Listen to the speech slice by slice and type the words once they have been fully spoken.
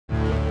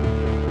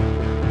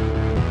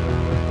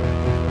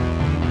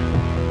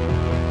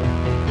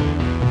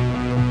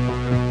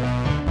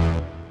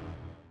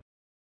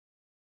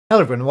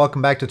Hello everyone,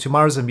 welcome back to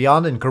Mars and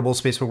Beyond in Kerbal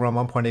Space Program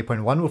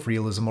 1.8.1 with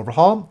Realism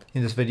Overhaul.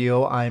 In this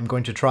video, I'm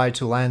going to try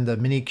to land the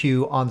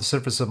Minikyuu on the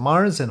surface of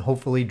Mars and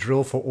hopefully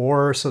drill for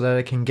ore so that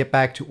I can get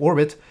back to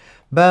orbit.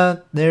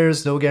 But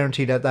there's no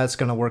guarantee that that's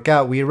going to work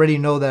out. We already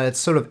know that it's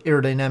sort of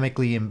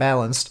aerodynamically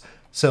imbalanced,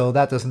 so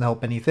that doesn't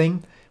help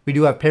anything. We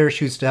do have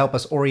parachutes to help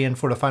us orient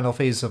for the final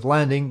phase of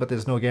landing, but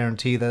there's no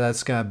guarantee that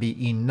that's going to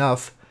be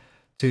enough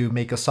to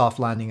make a soft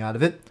landing out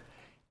of it.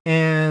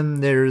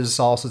 And there's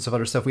all sorts of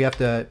other stuff. We have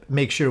to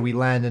make sure we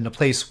land in a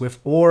place with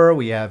ore.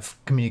 We have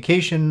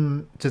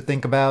communication to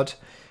think about.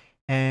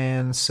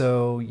 And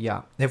so,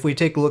 yeah, if we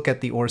take a look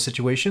at the ore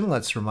situation,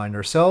 let's remind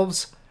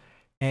ourselves.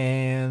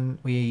 And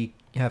we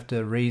have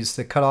to raise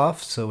the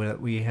cutoff so that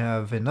we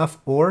have enough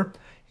ore.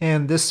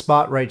 And this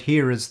spot right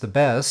here is the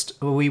best.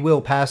 We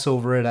will pass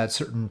over it at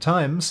certain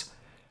times.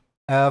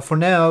 For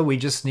now, we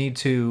just need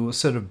to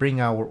sort of bring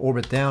our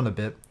orbit down a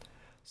bit.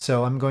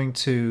 So I'm going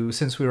to,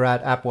 since we were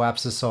at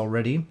apoapsis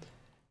already,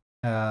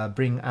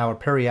 bring our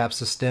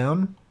periapsis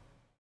down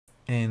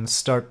and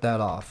start that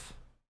off.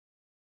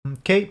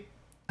 Okay,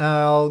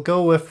 I'll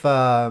go with,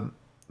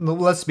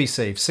 let's be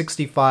safe,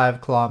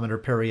 65-kilometer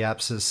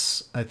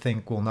periapsis I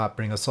think will not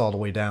bring us all the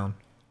way down.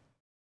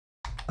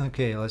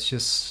 Okay, let's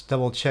just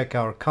double check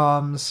our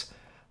comms.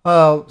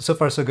 Well, so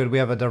far so good. We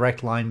have a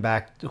direct line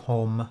back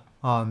home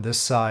on this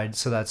side,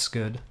 so that's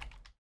good.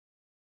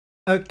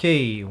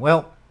 Okay,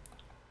 well,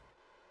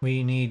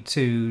 we need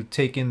to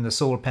take in the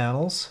solar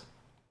panels.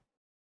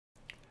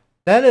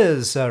 That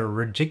is a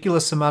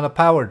ridiculous amount of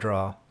power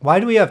draw. Why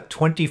do we have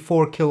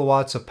 24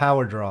 kilowatts of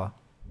power draw?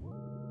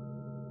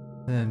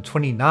 And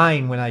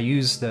 29 when I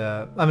use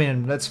the... I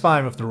mean, that's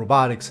fine with the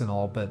robotics and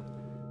all, but...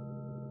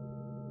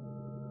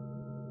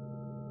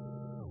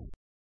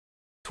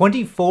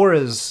 24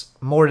 is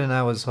more than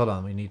I was... Hold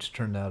on, we need to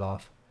turn that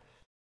off.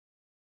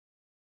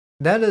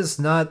 That is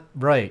not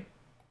right.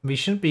 We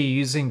shouldn't be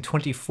using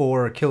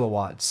 24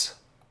 kilowatts.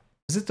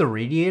 Is it the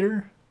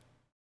radiator?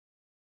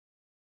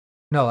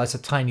 No, that's a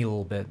tiny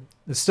little bit.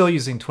 It's still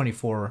using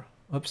 24.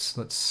 Oops,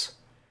 let's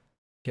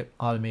get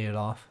automated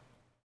off.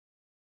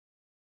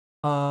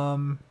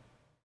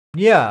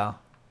 Yeah.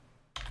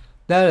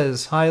 That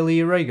is highly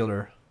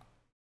irregular.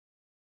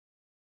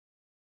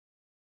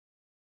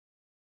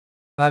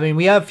 I mean,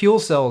 we have fuel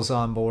cells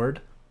on board.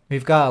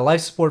 We've got a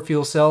life support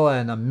fuel cell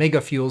and a mega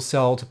fuel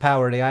cell to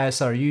power the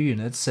ISRU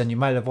units, and you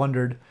might have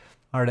wondered,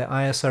 are the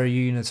ISRU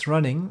units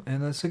running?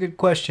 And that's a good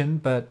question,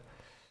 but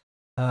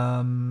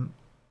I'm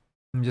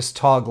just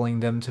toggling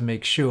them to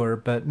make sure,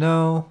 but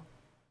no,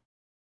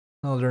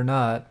 they're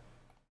not.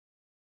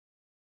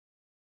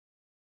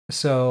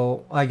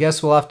 So I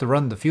guess we'll have to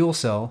run the fuel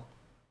cell.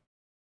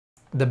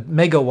 The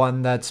mega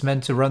one that's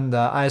meant to run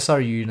the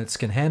ISRU units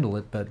can handle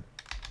it, but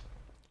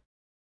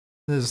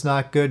this is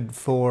not good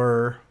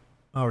for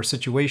our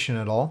situation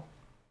at all.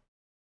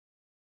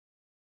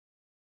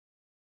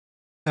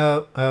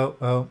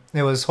 Oh.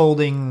 It was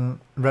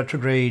holding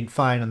retrograde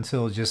fine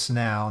until just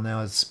now.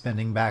 Now it's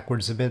bending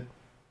backwards a bit.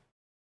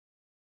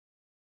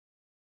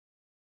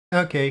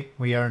 Okay,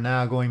 we are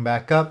now going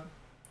back up.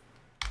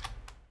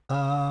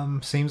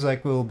 Seems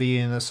like we'll be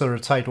in a sort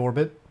of tight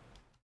orbit.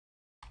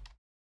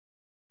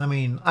 I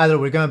mean, either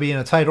we're going to be in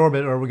a tight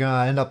orbit or we're going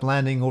to end up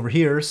landing over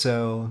here,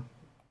 so...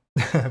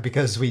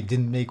 because we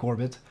didn't make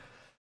orbit.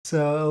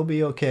 So it'll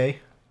be okay.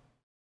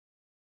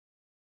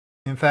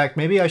 In fact,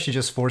 maybe I should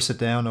just force it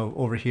down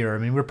over here. I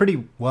mean, we're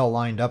pretty well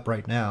lined up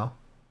right now.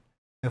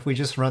 If we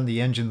just run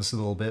the engines a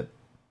little bit.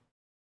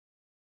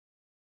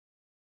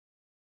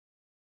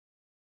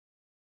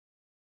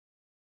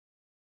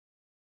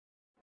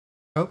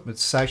 Oh,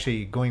 it's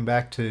actually going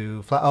back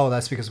to flat. Oh,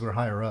 that's because we're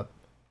higher up.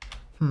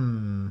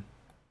 No,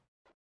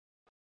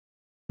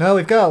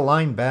 we've got a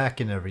line back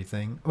and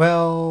everything.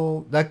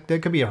 Well, that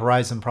could be a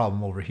horizon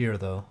problem over here,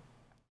 though.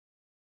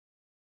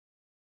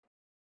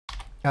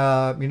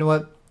 You know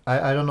what?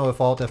 I don't know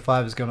if Alt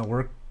F5 is going to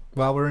work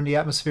while we're in the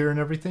atmosphere and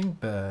everything,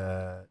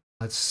 but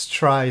let's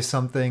try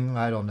something.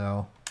 I don't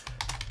know.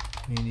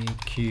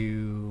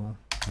 Minikyuu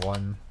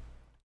 1.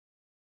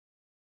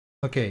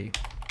 Okay,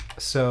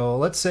 so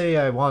let's say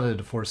I wanted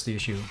to force the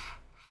issue.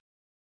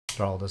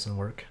 Throttle doesn't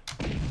work.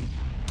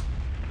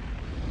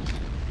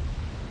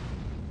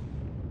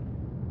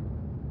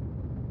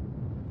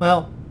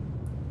 Well,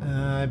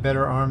 I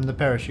better arm the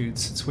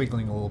parachutes. It's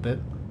wiggling a little bit.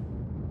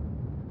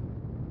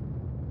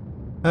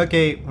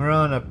 Okay, we're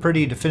on a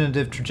pretty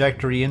definitive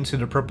trajectory into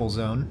the purple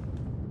zone.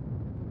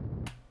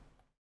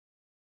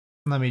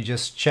 Let me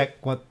just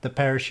check what the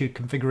parachute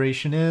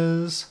configuration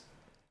is.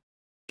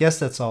 Guess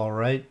that's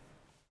alright.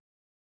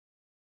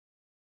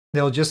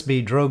 They'll just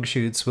be drogue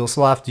chutes. We'll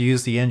still have to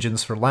use the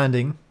engines for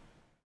landing.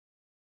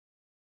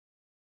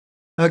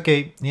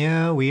 Okay,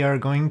 yeah, we are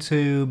going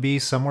to be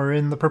somewhere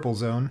in the purple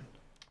zone.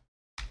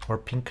 Or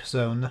pink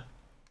zone.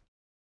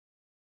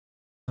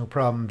 No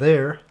problem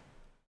there.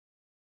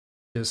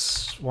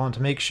 Just want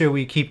to make sure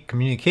we keep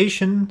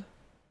communication.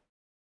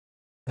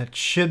 That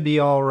should be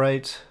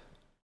alright.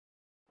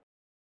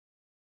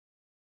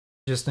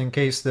 Just in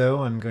case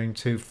though, I'm going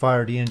to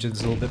fire the engines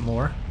a little bit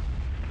more.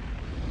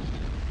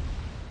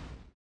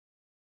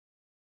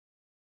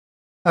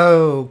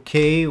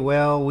 Okay,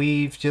 well,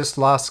 we've just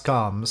lost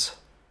comms.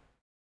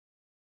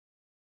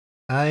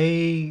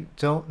 I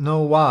don't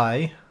know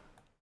why.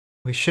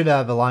 We should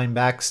have a line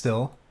back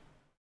still.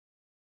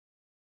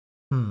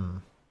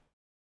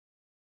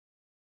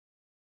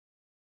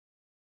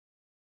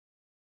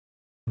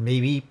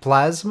 Maybe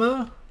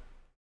plasma?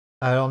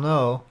 I don't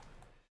know.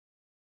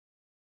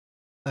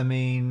 I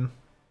mean,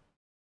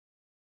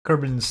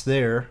 Kerbin's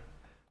there.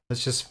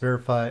 Let's just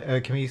verify.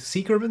 Can we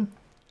see Kerbin?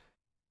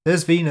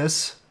 There's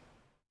Venus.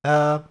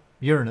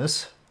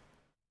 Uranus.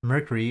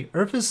 Mercury.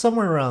 Earth is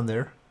somewhere around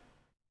there.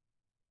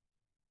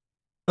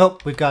 Oh,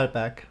 we've got it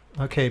back.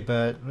 Okay,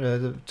 but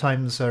the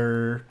times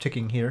are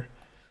ticking here.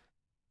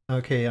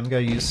 Okay, I'm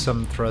gonna use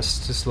some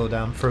thrust to slow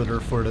down further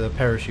for the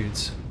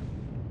parachutes.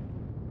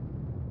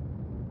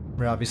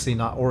 We're obviously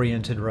not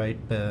oriented right,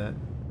 but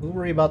we'll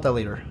worry about that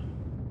later.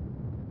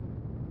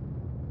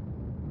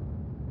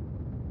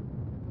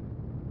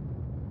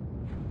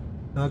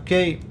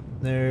 Okay,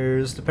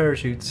 there's the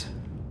parachutes.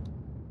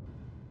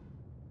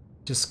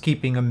 Just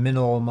keeping a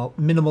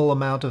minimal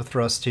amount of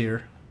thrust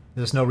here.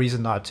 There's no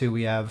reason not to.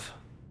 We have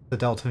the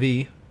Delta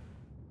V.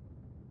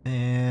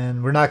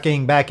 And we're not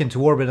getting back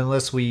into orbit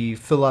unless we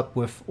fill up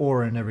with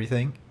ore and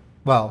everything.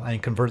 Well,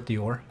 and convert the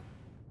ore.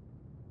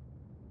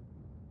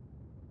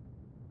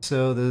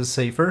 So this is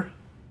safer.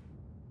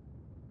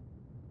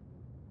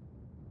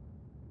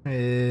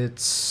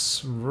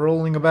 It's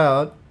rolling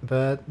about,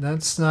 but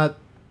that's not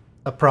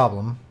a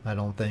problem, I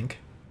don't think.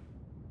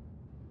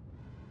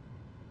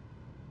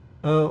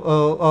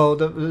 Oh,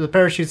 the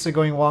parachutes are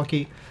going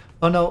wonky.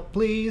 Oh no,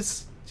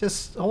 please,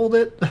 just hold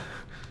it.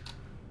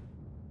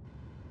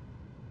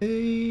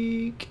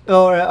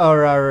 Or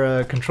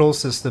our control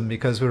system,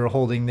 because we were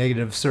holding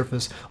negative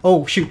surface.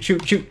 Oh, shoot.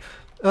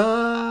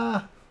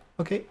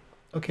 Okay.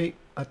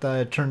 I thought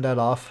I turned that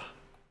off.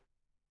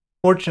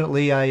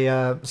 Fortunately,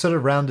 I sort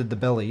of rounded the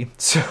belly,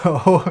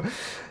 so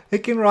it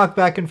can rock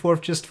back and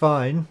forth just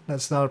fine.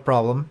 That's not a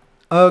problem.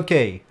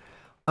 Okay.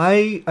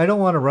 I don't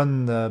want to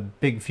run the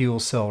big fuel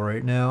cell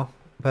right now,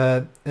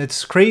 but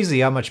it's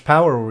crazy how much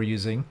power we're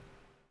using.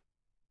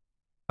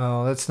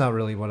 Oh, that's not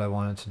really what I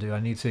wanted to do. I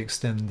need to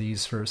extend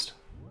these first.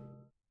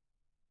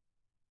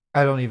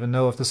 I don't even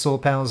know if the solar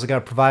panels are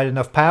going to provide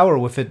enough power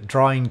with it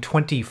drawing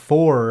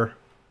 24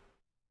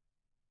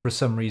 for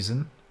some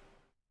reason.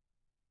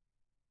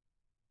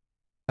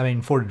 I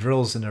mean, for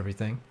drills and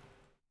everything.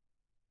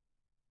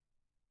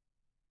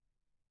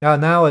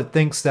 Now it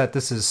thinks that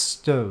this is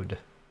stowed.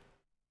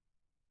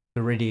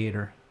 The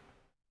radiator.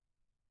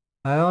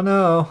 I don't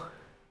know.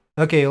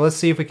 Okay, let's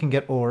see if we can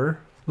get ore.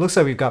 Looks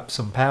like we've got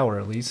some power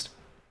at least.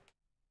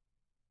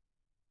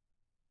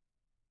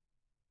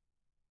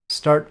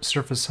 Start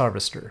surface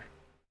harvester.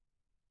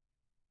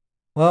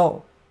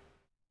 Well,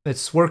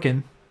 it's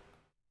working.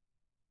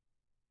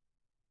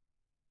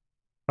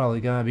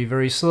 Probably gonna be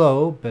very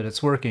slow, but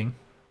it's working.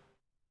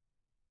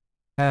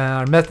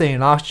 Our methane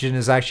and oxygen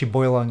is actually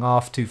boiling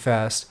off too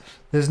fast.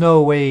 There's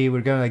no way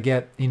we're gonna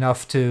get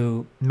enough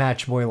to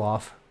match boil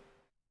off.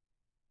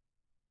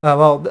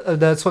 Well,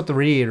 that's what the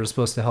radiator is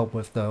supposed to help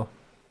with, though.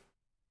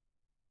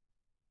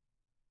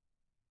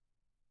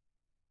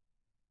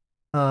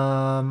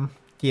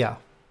 Yeah.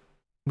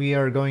 We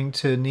are going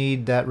to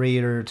need that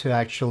radiator to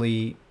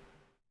actually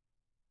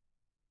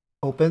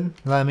open.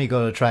 Let me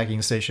go to the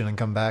tracking station and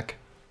come back.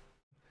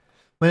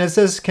 When it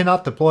says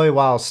cannot deploy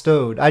while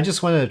stowed, I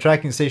just went to the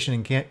tracking station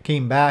and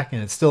came back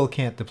and it still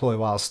can't deploy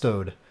while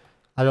stowed.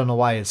 I don't know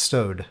why it's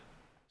stowed.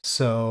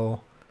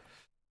 So,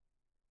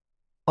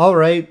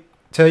 alright,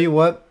 tell you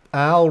what,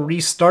 I'll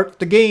restart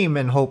the game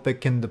and hope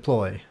it can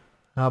deploy.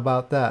 How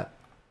about that?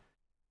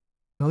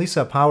 At least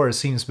our power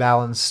seems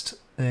balanced,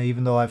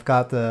 even though I've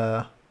got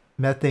the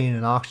methane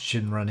and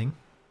oxygen running.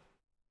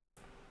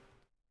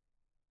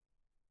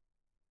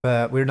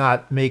 But we're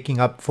not making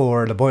up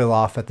for the boil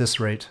off at this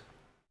rate.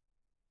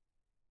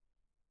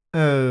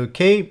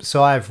 Okay,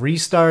 so I've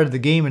restarted the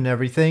game and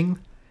everything.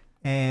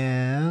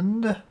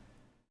 And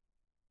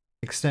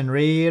extend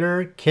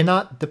radiator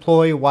cannot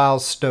deploy while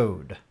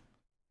stowed.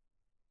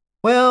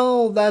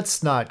 Well,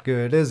 that's not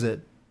good, is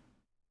it?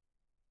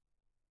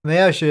 Maybe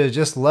I should have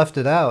just left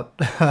it out.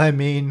 I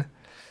mean,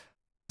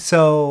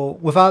 so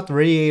without the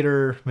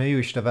radiator, maybe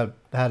we should have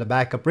had a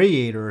backup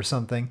radiator or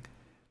something.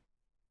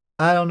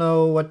 I don't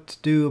know what to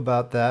do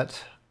about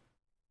that.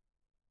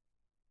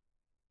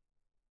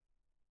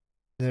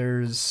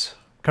 There's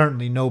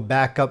currently no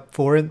backup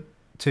for it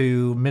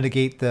to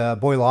mitigate the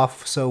boil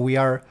off, so we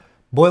are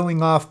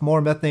boiling off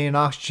more methane and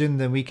oxygen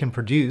than we can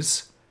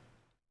produce.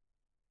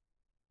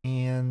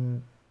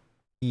 And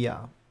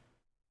yeah,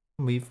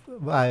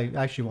 I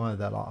actually wanted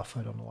that off.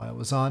 I don't know why it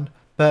was on,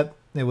 but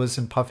it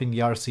wasn't puffing the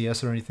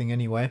RCS or anything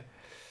anyway.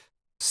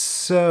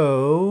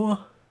 So,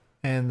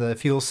 and the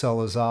fuel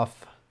cell is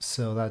off,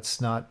 so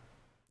that's not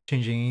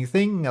changing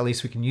anything. At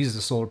least we can use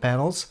the solar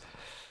panels.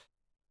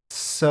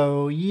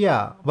 So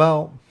yeah,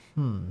 well,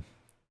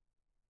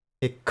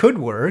 it could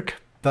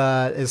work,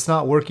 but it's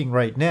not working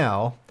right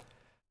now.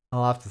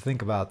 I'll have to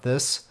think about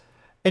this.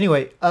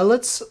 Anyway,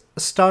 let's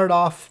start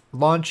off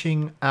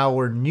launching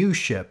our new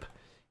ship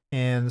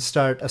and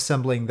start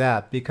assembling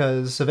that,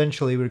 because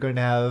eventually we're going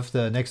to have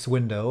the next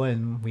window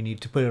and we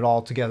need to put it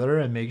all together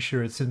and make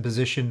sure it's in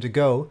position to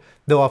go.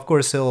 Though, of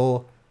course,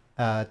 it'll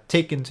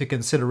take into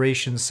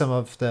consideration some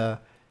of the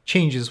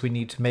changes we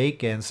need to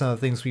make and some of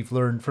the things we've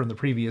learned from the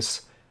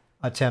previous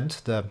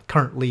attempt, the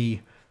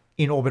currently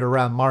in orbit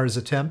around Mars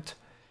attempt,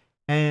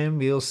 and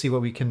we'll see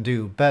what we can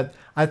do. But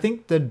I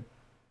think the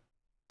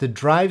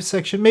drive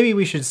section, maybe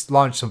we should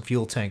launch some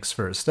fuel tanks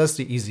first. That's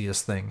the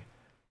easiest thing.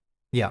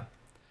 Yeah.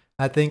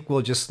 I think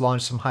we'll just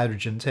launch some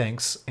hydrogen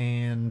tanks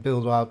and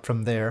build out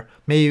from there.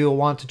 Maybe we'll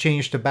want to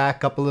change the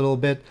back up a little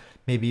bit.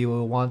 Maybe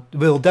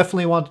we'll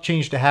definitely want to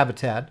change the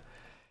habitat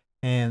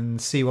and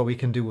see what we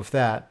can do with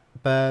that.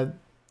 But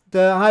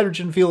the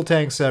hydrogen fuel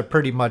tanks are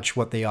pretty much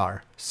what they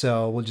are,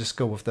 so we'll just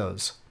go with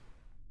those.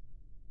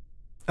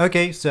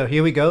 Okay, so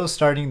here we go,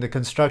 starting the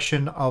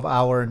construction of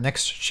our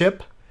next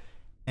ship,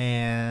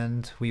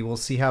 and we will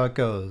see how it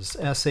goes.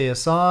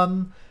 SAS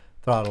on,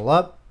 throttle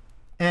up,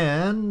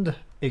 and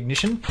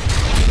ignition,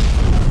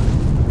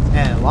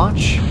 and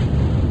launch. A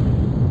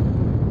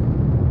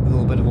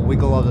little bit of a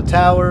wiggle of the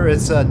tower.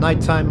 It's a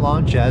nighttime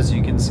launch, as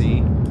you can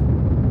see.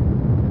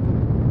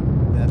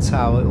 That's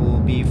how it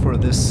will be for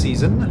this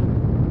season.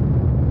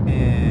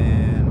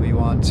 And we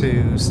want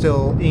to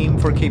still aim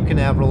for Cape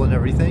Canaveral and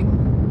everything.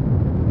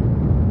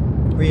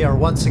 We are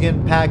once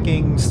again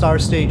packing Star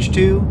Stage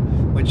 2,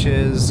 which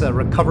is a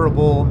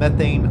recoverable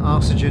methane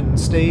oxygen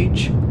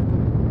stage.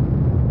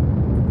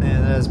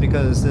 And that is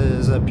because this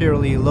is a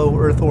purely low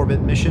Earth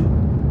orbit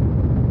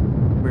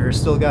mission. We're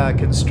still gotta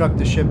construct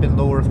the ship in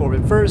low Earth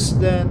orbit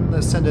first,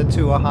 then send it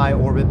to a high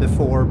orbit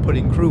before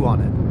putting crew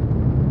on it.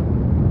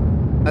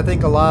 I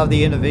think a lot of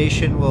the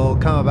innovation will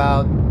come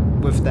about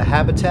with the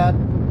habitat,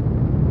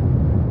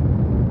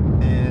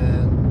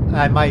 and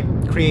I might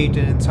create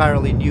an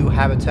entirely new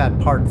habitat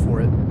part for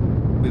it.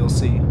 We'll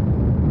see.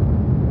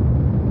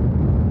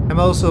 I'm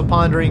also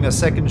pondering a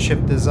second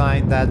ship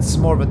design that's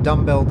more of a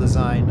dumbbell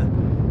design,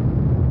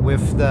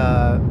 with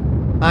the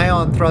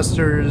ion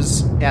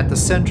thrusters at the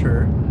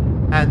center,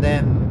 and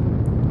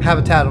then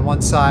habitat on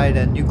one side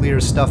and nuclear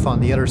stuff on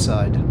the other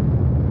side.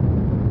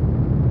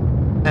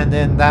 And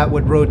then that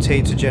would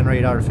rotate to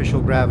generate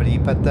artificial gravity,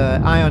 but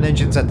the ion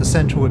engines at the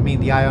center would mean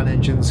the ion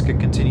engines could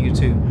continue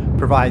to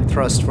provide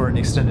thrust for an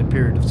extended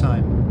period of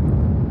time.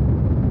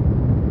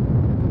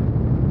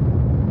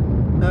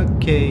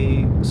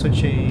 Okay,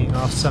 switching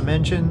off some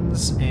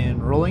engines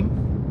and rolling.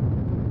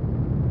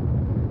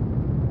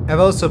 I've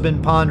also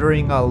been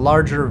pondering a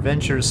larger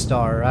Venture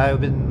Star. I've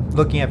been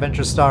looking at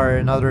Venture Star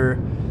and other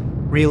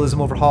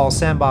Realism Overhaul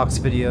sandbox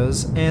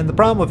videos, and the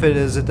problem with it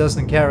is it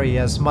doesn't carry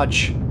as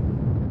much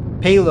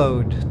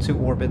payload to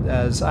orbit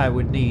as I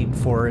would need,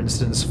 for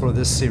instance, for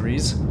this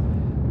series.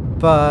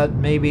 But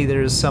maybe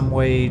there's some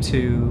way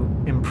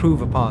to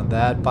improve upon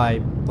that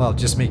by, well,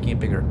 just making it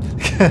bigger.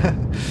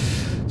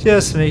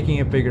 Just making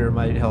it bigger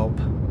might help.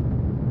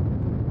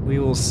 We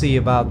will see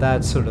about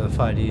that sort of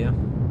idea.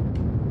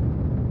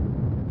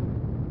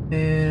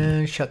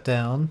 And shut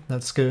down.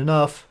 That's good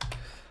enough.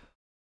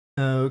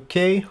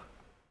 Okay.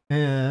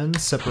 And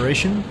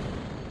separation.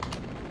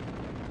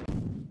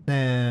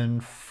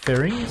 And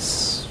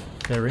fairings.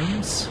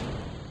 Fairings.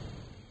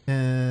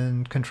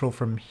 And control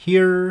from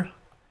here.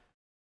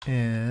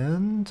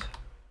 And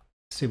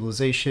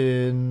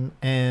stabilization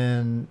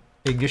and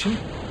ignition.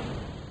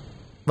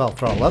 Well,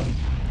 throttle up.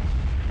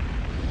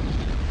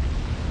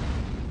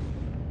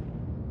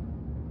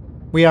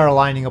 We are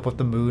lining up with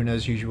the moon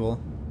as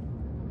usual.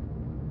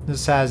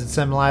 This has its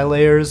MLI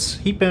layers.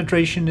 Heat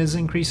penetration is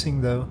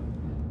increasing though.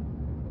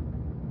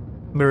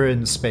 We're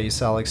in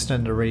space. I'll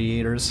extend the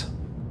radiators.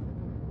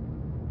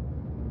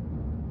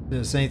 If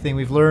there's anything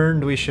we've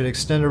learned, we should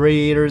extend the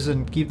radiators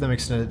and keep them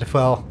extended.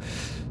 Well,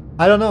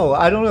 I don't know.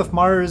 I don't know if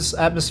Mars'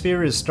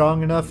 atmosphere is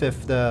strong enough,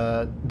 if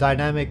the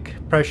dynamic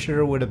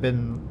pressure would have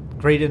been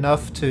great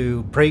enough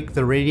to break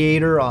the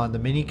radiator on the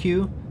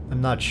Minikyuu.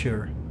 I'm not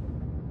sure.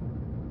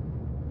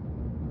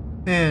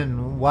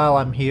 And while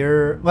I'm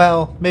here,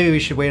 well, maybe we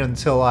should wait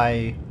until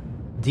I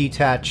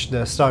detach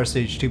the Star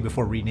Stage 2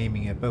 before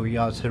renaming it, but we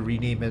ought to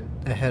rename it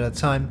ahead of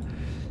time.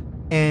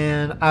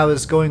 And I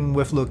was going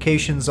with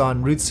locations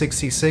on Route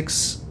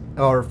 66,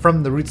 or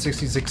from the Route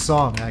 66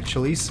 song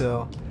actually,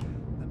 so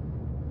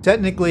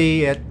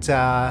technically it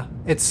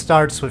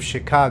starts with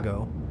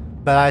Chicago,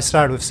 but I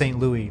started with St.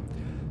 Louis.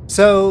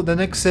 So the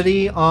next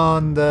city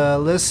on the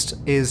list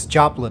is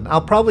Joplin. I'll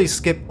probably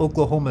skip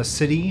Oklahoma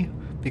City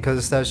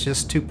because that's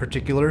just too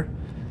particular,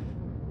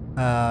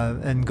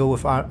 and go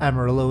with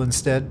Amarillo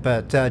instead,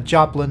 but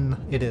Joplin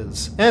it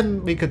is.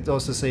 And we could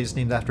also say it's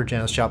named after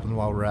Janis Joplin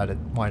while we're at it.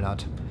 Why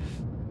not?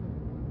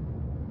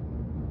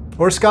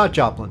 Or Scott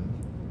Joplin.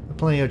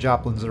 Plenty of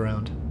Joplins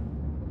around.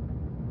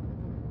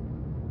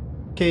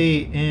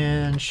 Okay,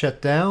 and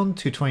shut down.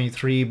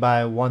 223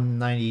 by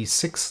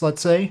 196,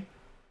 let's say.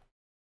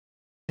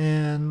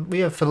 And we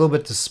have a little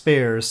bit to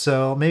spare,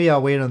 so maybe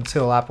I'll wait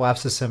until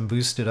Apoapsis and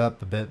boost it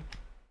up a bit.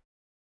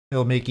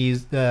 It'll make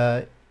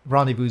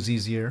rendezvous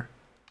easier.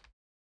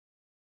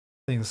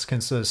 Things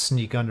can sort of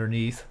sneak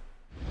underneath.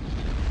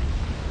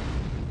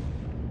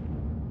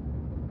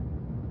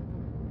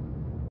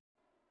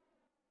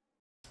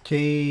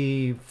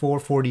 Okay,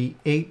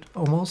 448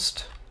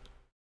 almost.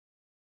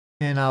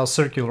 And I'll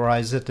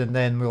circularize it, and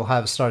then we'll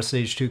have Star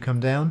Stage 2 come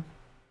down.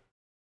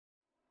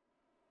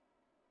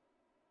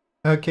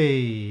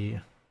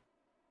 Okay.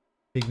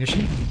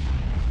 Ignition.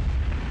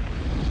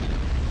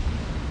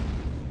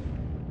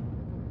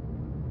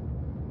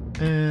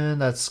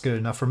 And that's good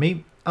enough for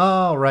me.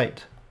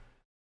 Alright.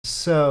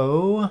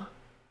 So,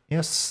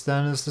 yes,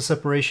 that is the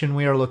separation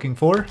we are looking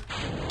for.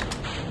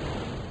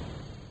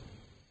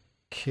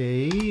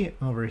 Okay,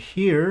 over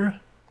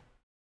here,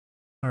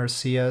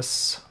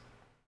 RCS,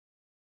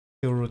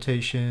 field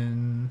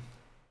rotation.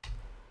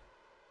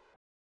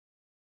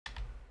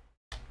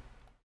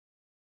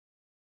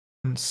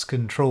 Let's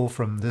control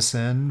from this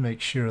end,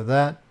 make sure of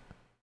that.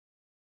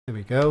 There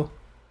we go.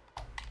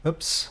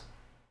 Oops.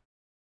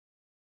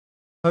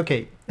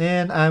 Okay,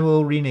 and I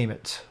will rename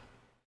it.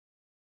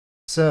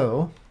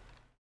 So,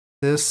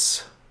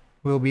 this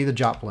will be the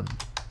Joplin.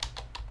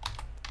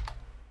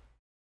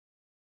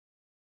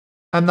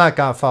 I'm not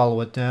gonna follow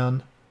it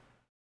down.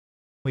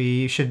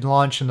 We should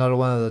launch another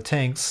one of the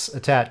tanks,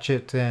 attach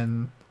it,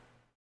 and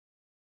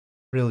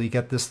really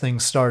get this thing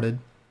started.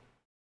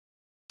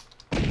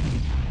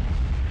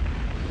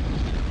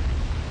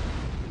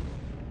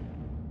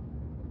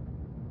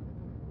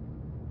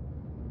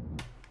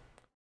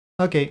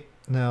 Okay,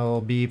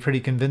 that'll be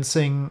pretty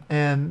convincing,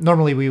 and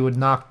normally we would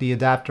knock the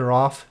adapter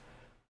off,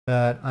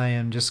 but I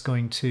am just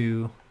going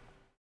to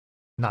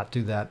not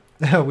do that.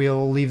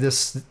 We'll leave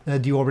this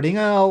deorbiting.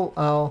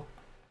 I'll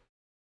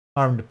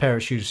arm the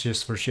parachutes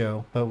just for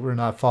show, but we're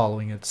not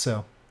following it,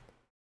 so.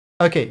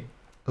 Okay,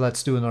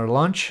 let's do another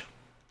launch.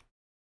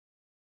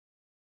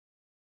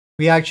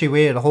 We actually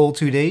waited a whole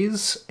 2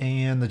 days,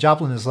 and the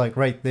Joplin is like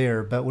right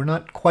there, but we're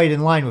not quite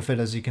in line with it,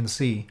 as you can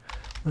see.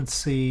 Let's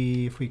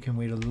see if we can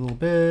wait a little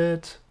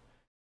bit,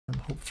 and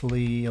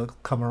hopefully it'll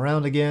come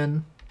around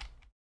again.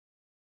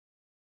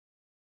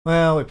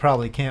 Well, we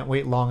probably can't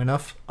wait long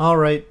enough.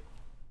 Alright.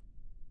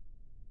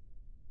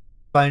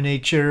 By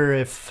nature,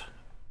 if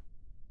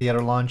the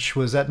other launch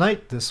was at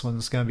night, this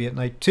one's going to be at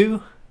night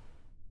too.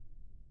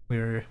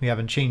 We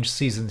haven't changed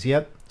seasons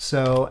yet.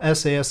 So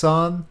SAS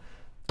on,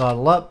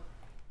 throttle up,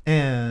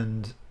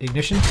 and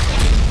ignition,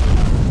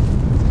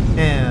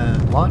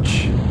 and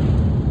launch.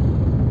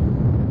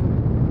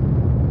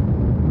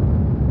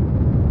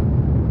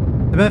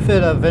 The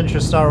benefit of Venture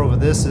Star over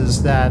this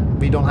is that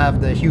we don't have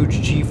the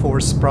huge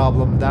G-force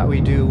problem that we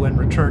do when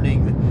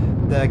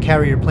returning the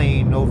carrier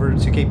plane over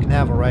to Cape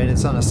Canaveral, right?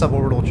 It's on a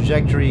suborbital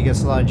trajectory,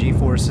 gets a lot of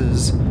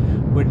G-forces,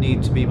 would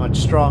need to be much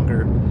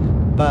stronger.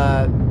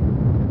 But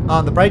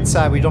on the bright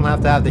side, we don't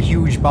have to have the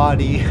huge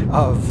body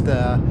of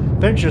the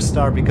Venture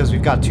Star because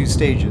we've got 2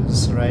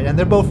 stages, right? And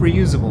they're both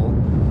reusable,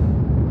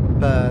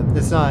 but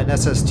it's not an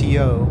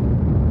SSTO.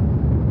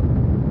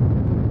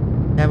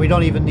 And we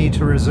don't even need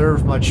to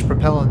reserve much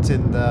propellant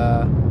in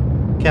the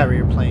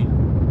carrier plane.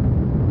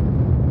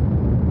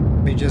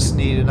 We just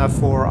need enough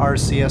for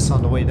RCS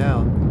on the way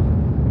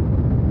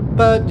down.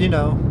 But, you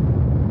know,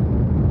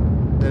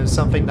 there's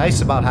something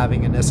nice about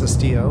having an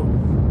SSTO.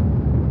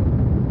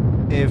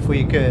 If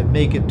we could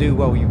make it do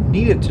what we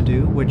need it to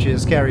do, which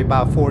is carry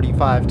about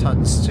 45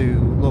 tons to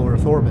low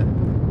Earth orbit.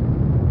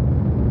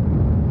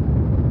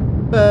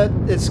 But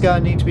it's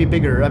gonna need to be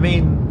bigger. I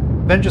mean,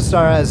 Venture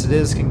Star as it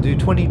is can do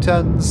 20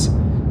 tons,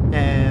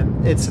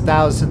 and it's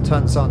 1,000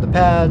 tons on the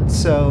pad,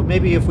 so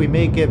maybe if we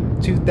make it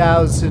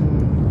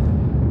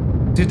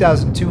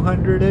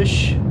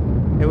 2,200-ish,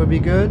 it would be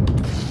good.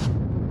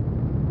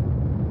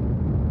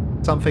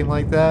 Something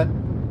like that.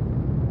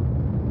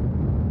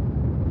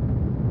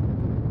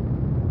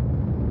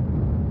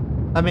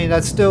 I mean,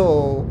 that's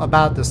still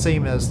about the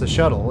same as the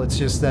shuttle, it's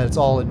just that it's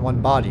all in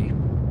one body.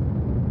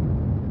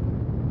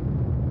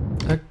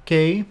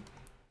 Okay,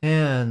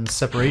 and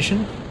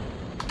separation.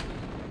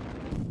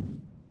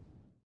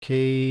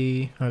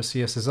 Okay,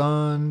 RCS is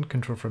on,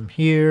 control from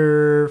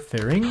here,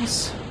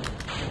 fairings.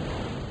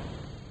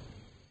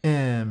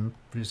 And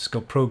just go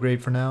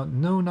prograde for now.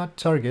 No, not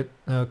target.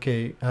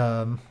 Okay,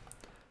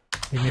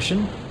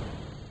 ignition.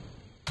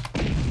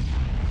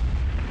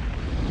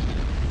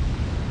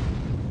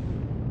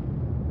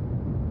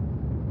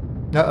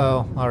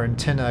 Uh-oh, our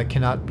antenna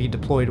cannot be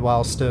deployed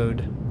while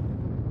stowed.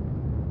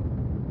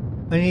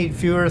 I need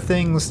fewer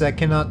things that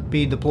cannot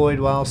be deployed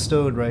while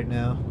stowed right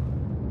now.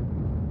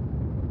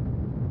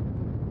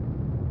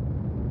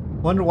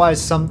 Wonder why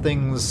some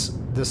things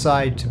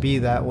decide to be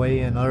that way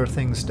and other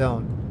things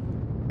don't.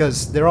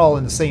 Because they're all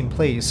in the same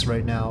place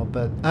right now,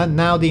 but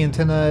now the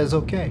antenna is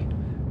okay.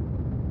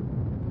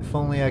 If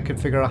only I could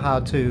figure out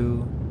how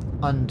to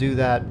undo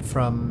that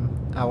from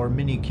our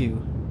Minikyuu.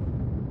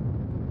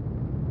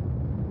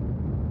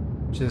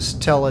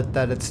 Just tell it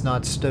that it's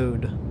not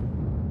stowed.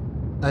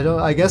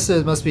 I guess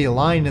it must be a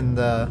line in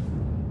the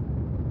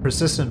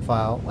persistent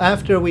file.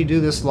 After we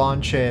do this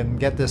launch and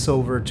get this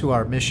over to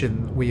our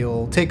mission,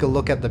 we'll take a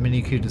look at the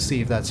Minikyuu to see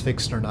if that's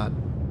fixed or not.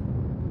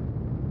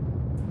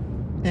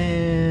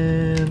 And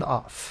and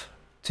off.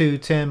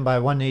 210 by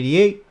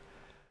 188.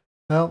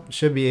 Well,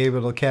 should be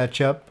able to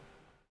catch up.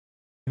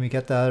 Can we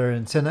get the other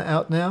antenna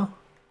out now?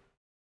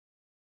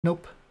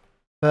 Nope.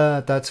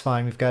 But that's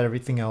fine. We've got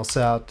everything else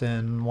out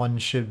and one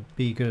should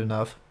be good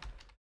enough.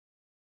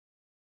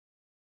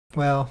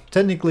 Well,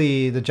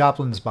 technically the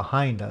Joplin's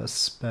behind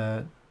us,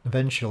 but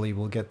eventually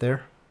we'll get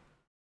there.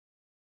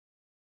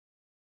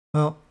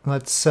 Well,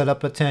 let's set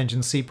up a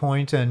tangency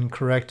point and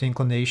correct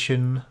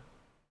inclination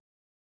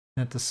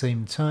at the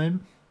same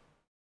time.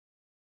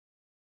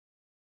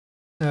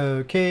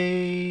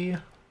 Okay.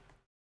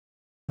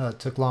 It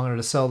took longer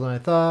to sell than I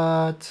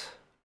thought.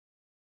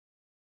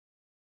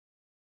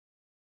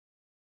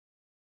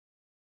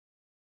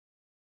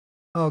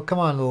 Oh, come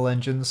on, little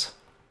engines.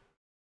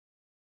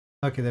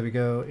 Okay, there we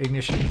go.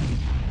 Ignition.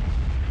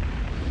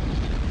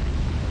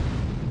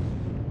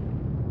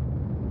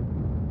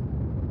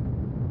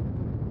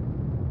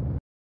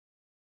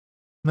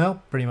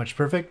 No, pretty much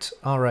perfect.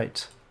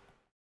 Alright.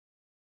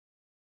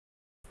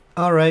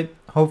 Alright,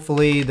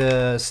 hopefully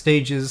the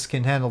stages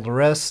can handle the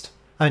rest.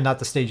 I mean, not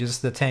the stages,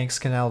 the tanks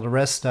can handle the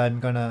rest. I'm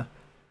gonna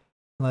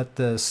let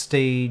the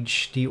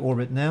stage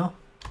deorbit now.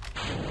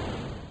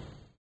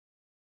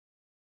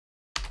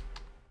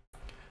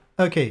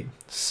 Okay,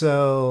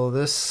 so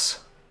this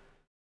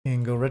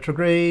can go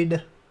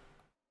retrograde.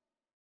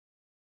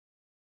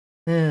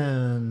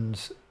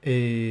 And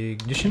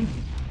ignition.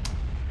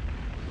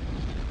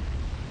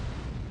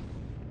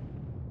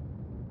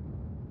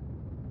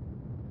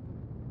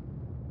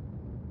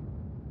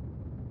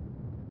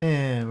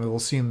 And we will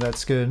assume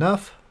that's good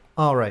enough.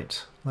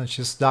 Alright, let's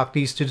just dock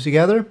these two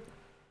together.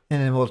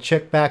 And then we'll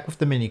check back with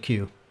the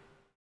Minikyuu.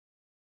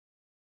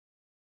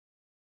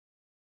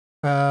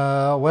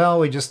 Well,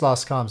 we just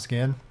lost comms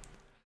again.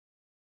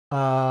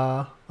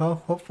 Well,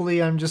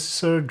 hopefully I'm just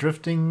sort of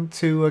drifting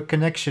to a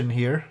connection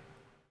here.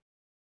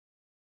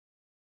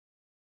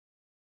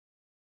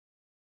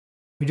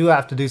 We do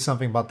have to do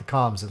something about the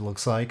comms, it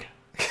looks like.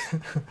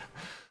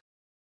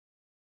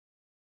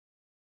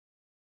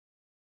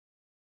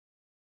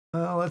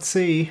 Let's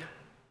see.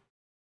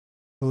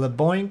 Will it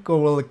boink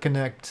or will it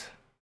connect?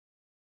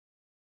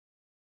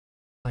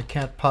 I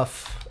can't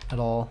puff at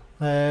all.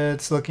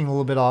 It's looking a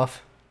little bit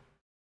off.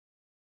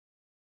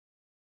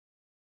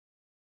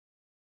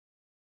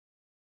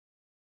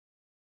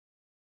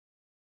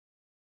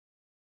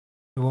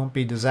 It won't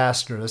be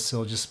disastrous,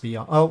 it'll just be...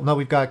 Oh, no,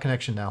 we've got a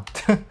connection now.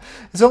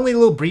 It's only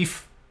little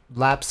brief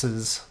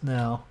lapses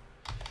now.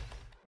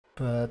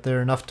 But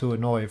they're enough to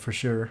annoy for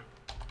sure.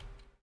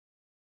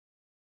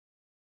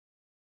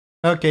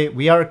 Okay,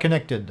 we are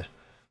connected.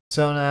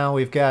 So now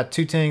we've got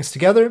two tanks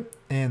together,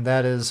 and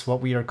that is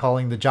what we are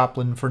calling the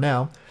Joplin for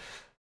now.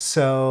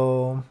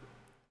 So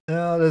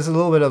there's a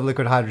little bit of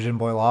liquid hydrogen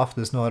boil off.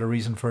 There's no other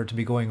reason for it to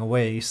be going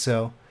away,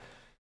 so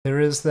there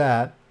is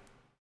that.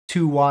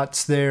 2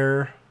 watts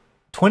there,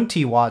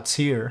 20 watts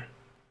here.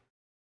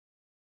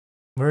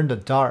 We're in the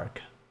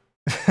dark.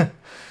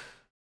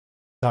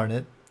 Darn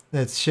it.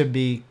 It should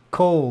be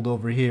cold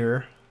over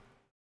here.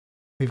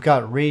 We've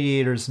got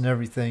radiators and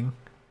everything.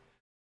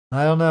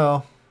 I don't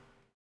know.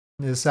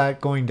 Is that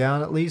going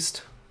down at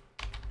least?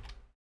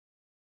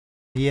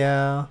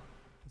 Yeah,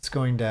 it's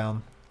going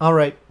down.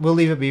 Alright, we'll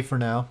leave it be for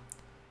now.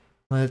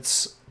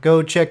 Let's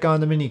go check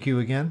on the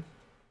Minikyuu again.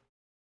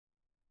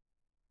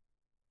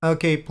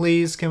 Okay,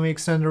 please, can we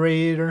extend the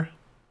radiator?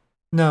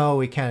 No,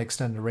 we can't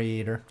extend the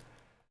radiator.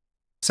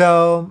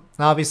 So,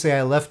 obviously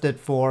I left it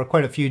for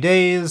quite a few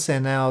days,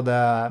 and now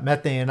the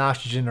methane and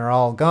oxygen are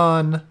all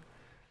gone.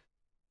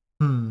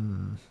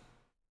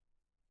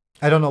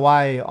 I don't know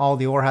why all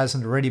the ore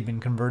hasn't already been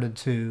converted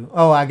to...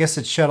 Oh, I guess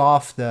it shut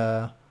off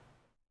the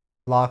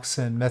LOX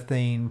and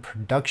methane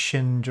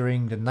production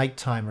during the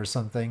nighttime or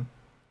something.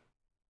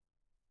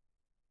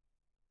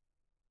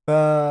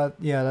 But,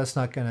 yeah, that's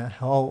not gonna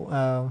help.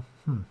 Well,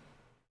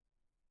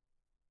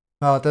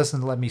 it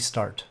doesn't let me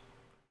start.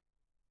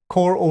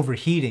 Core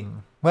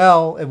overheating.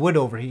 Well, it would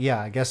overheat.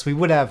 Yeah, I guess we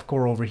would have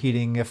core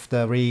overheating if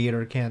the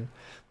radiator can't...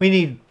 We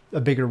need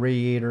a bigger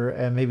radiator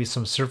and maybe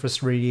some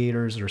surface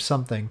radiators or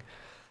something.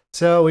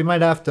 So we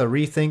might have to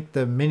rethink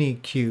the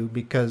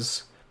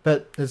Minikyuu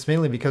but it's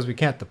mainly because we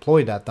can't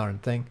deploy that darn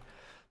thing.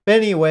 But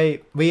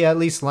anyway, we at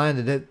least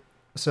landed it,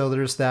 so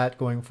there's that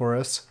going for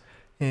us.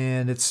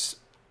 And it's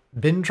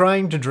been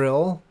trying to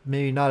drill,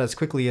 maybe not as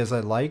quickly as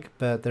I'd like,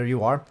 but there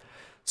you are.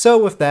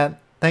 So with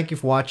that, thank you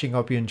for watching. I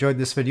hope you enjoyed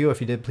this video.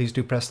 If you did, please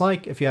do press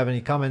like. If you have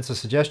any comments or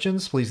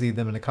suggestions, please leave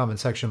them in the comment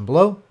section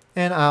below,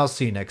 and I'll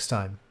see you next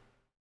time.